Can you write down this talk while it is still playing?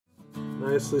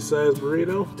Nicely sized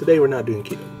burrito. Today we're not doing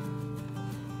keto.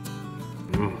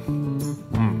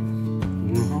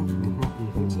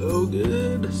 So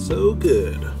good, so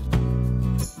good.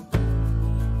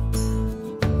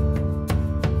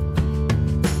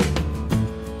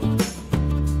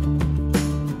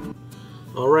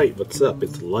 Alright, what's up?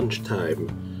 It's lunchtime.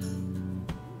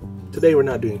 Today we're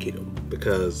not doing keto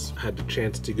because I had the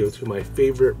chance to go to my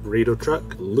favorite burrito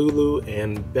truck, Lulu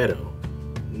and Beto.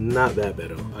 Not that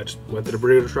Beto. I just went to the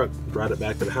burrito truck, brought it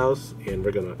back to the house, and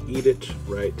we're gonna eat it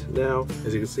right now.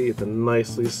 As you can see, it's a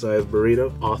nicely sized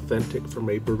burrito, authentic from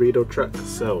a burrito truck.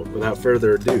 So without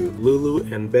further ado,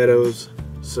 Lulu and Beto's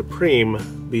Supreme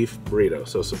Beef Burrito.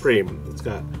 So Supreme, it's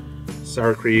got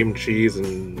sour cream, cheese,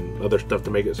 and other stuff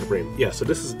to make it supreme. Yeah, so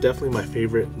this is definitely my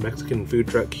favorite Mexican food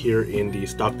truck here in the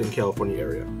Stockton, California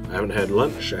area. I haven't had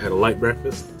lunch, I had a light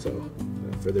breakfast, so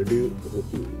without further ado,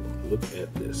 look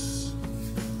at this.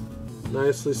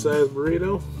 Nicely sized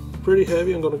burrito. Pretty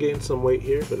heavy, I'm gonna gain some weight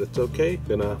here, but it's okay.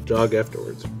 Gonna jog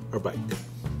afterwards, or bike.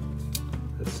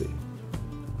 Let's see.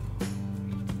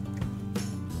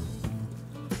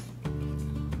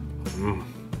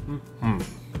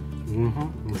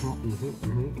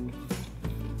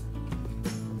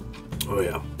 Oh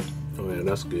yeah,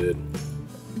 that's good.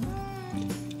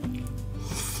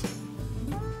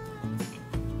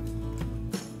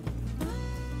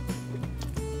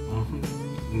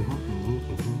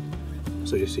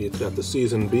 So you see it's got the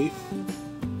seasoned beef,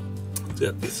 it's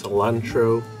got the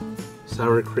cilantro,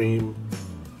 sour cream,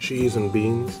 cheese and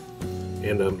beans,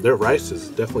 and their rice is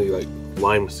definitely like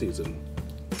lime seasoned.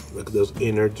 Look at those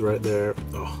innards right there.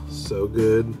 Oh, so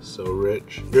good, so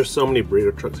rich. There's so many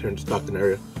burrito trucks here in the Stockton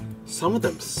area. Some of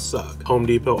them suck. Home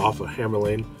Depot off of Hammer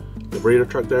Lane, the burrito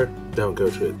truck there, don't go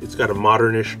to it. It's got a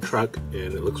modernish truck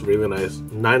and it looks really nice.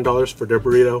 $9 for their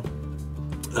burrito.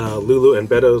 Lulu and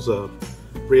Beto's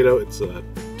burrito, it's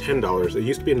 $10. It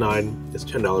used to be $9, it's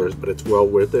 $10, but it's well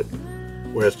worth it.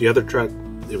 Whereas the other truck,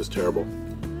 it was terrible.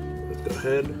 Let's go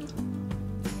ahead.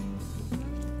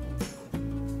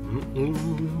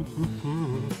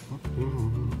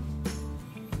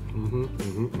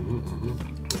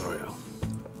 Oh yeah.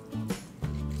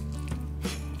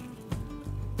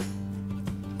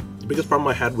 The biggest problem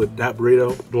I had with that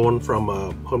burrito, the one from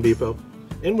Home Depot,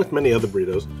 and with many other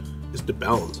burritos, is the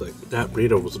balance. Like, that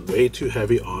burrito was way too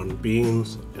heavy on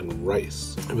beans and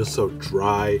rice. It was so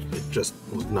dry, it just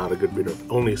was not a good burrito.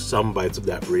 Only some bites of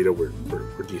that burrito were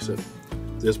decent.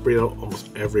 This burrito, almost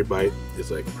every bite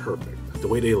is like perfect. The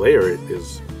way they layer it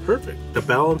is perfect. The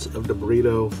balance of the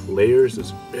burrito layers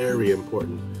is very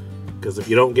important, because if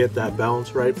you don't get that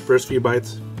balance right, first few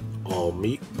bites, all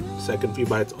meat, second few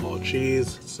bites, all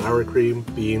cheese, sour cream,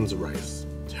 beans, rice.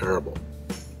 Terrible.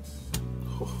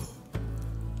 Oh,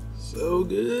 so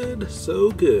good, so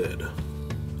good.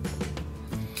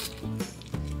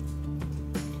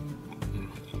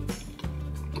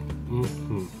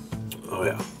 Oh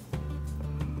yeah.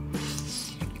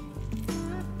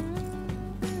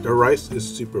 Their rice is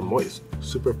super moist,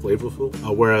 super flavorful,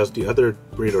 whereas the other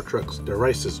burrito trucks, their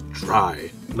rice is dry.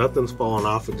 Nothing's fallen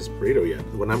off of this burrito yet.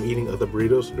 When I'm eating other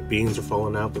burritos, the beans are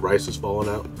falling out, the rice is falling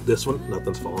out. This one,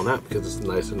 nothing's falling out because it's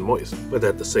nice and moist. But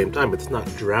at the same time, it's not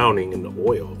drowning in the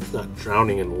oil. It's not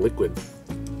drowning in the liquid.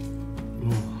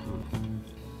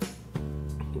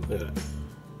 Look at that.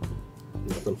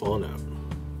 Nothing falling out.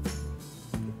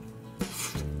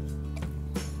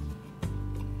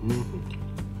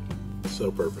 So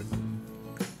perfect.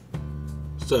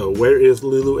 So where is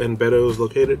Lulu and Beto's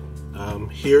located?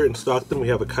 Here in Stockton, we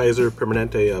have a Kaiser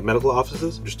Permanente medical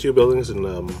offices. There's two buildings in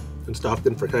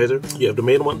Stockton for Kaiser. You have the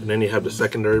main one, and then you have the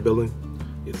secondary building.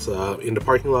 It's in the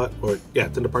parking lot, or yeah,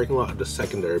 it's in the parking lot of the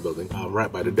secondary building,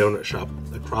 right by the donut shop,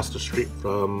 across the street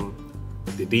from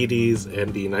the DD's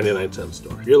and the 99-cent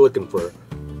store. If you're looking for a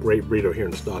great burrito here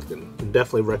in Stockton, I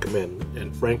definitely recommend,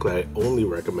 and frankly, I only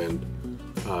recommend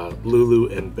Lulu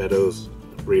and Beto's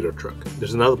burrito truck.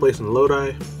 There's another place in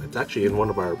Lodi. It's actually in one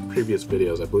of our previous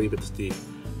videos. I believe it's the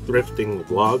thrifting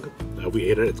vlog. We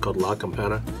ate it. It's called La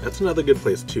Campana. That's another good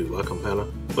place too, La Campana.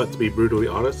 But to be brutally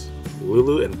honest,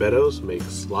 Lulu and Beto's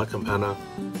makes La Campana.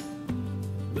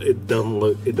 It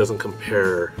doesn't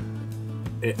compare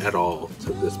at all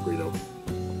to this burrito.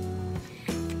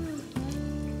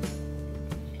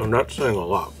 I'm not saying a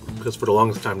lot, because for the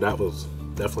longest time that was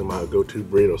definitely my go-to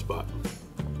burrito spot.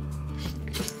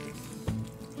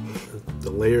 The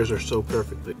layers are so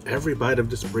perfect. Like, every bite of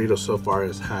this burrito so far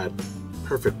has had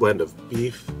perfect blend of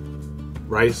beef,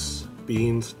 rice,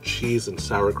 beans, cheese, and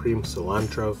sour cream,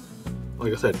 cilantro.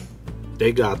 Like I said,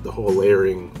 they got the whole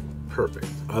layering perfect.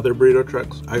 Other burrito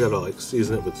trucks, I gotta like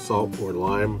season it with salt or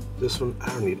lime. This one, I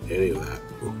don't need any of that.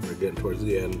 Ooh, we're getting towards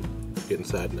the end, getting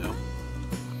sad now.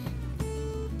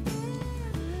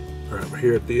 All right, we're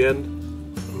here at the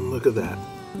end. Look at that.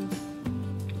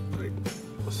 Like,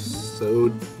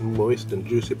 so moist and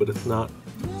juicy, but it's not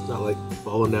like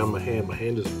falling down my hand. My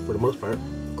hand is, for the most part,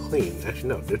 clean. Actually,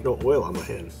 no, there's no oil on my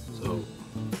hand. So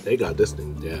they got this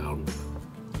thing down.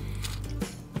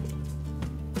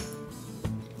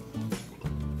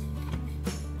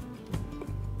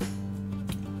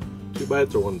 Two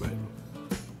bites or one bite?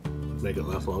 Make it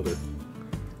last longer.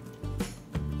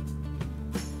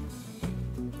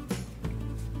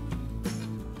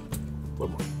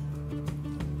 One more.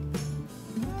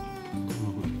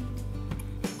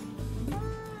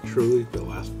 Truly the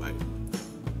last bite.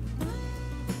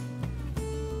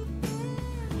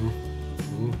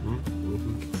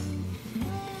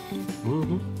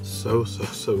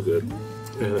 So good.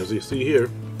 And as you see here,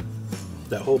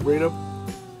 that whole burrito,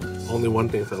 only one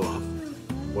thing fell off.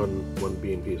 One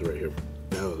bean piece right here.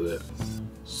 That was it.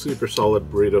 Super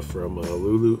solid burrito from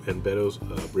Lulu and Beto's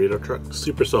burrito truck.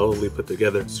 Super solidly put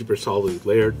together, super solidly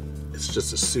layered. It's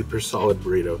just a super solid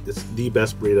burrito. It's the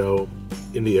best burrito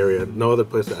in the area. No other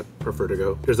place that I'd prefer to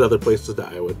go. There's other places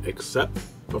that I would accept,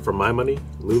 but for my money,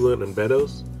 Lulu and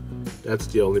Beto's, that's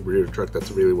the only burrito truck that's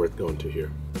really worth going to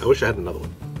here. I wish I had another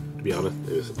one, to be honest.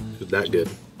 It was that good.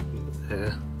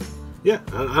 Yeah,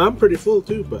 I'm pretty full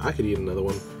too, but I could eat another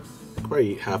one. I could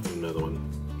probably eat half of another one.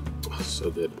 Oh, so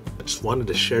good. I just wanted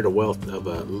to share the wealth of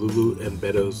Lulu and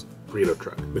Beto's burrito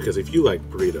truck, because if you like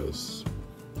burritos,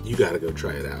 you gotta go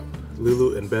try it out.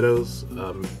 Lulu and Beto's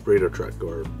burrito truck,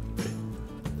 or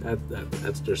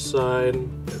that's their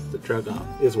sign, that's the truck. Oh,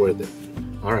 it's worth it.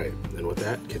 All right, and with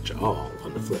that, catch you all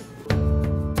on the flip.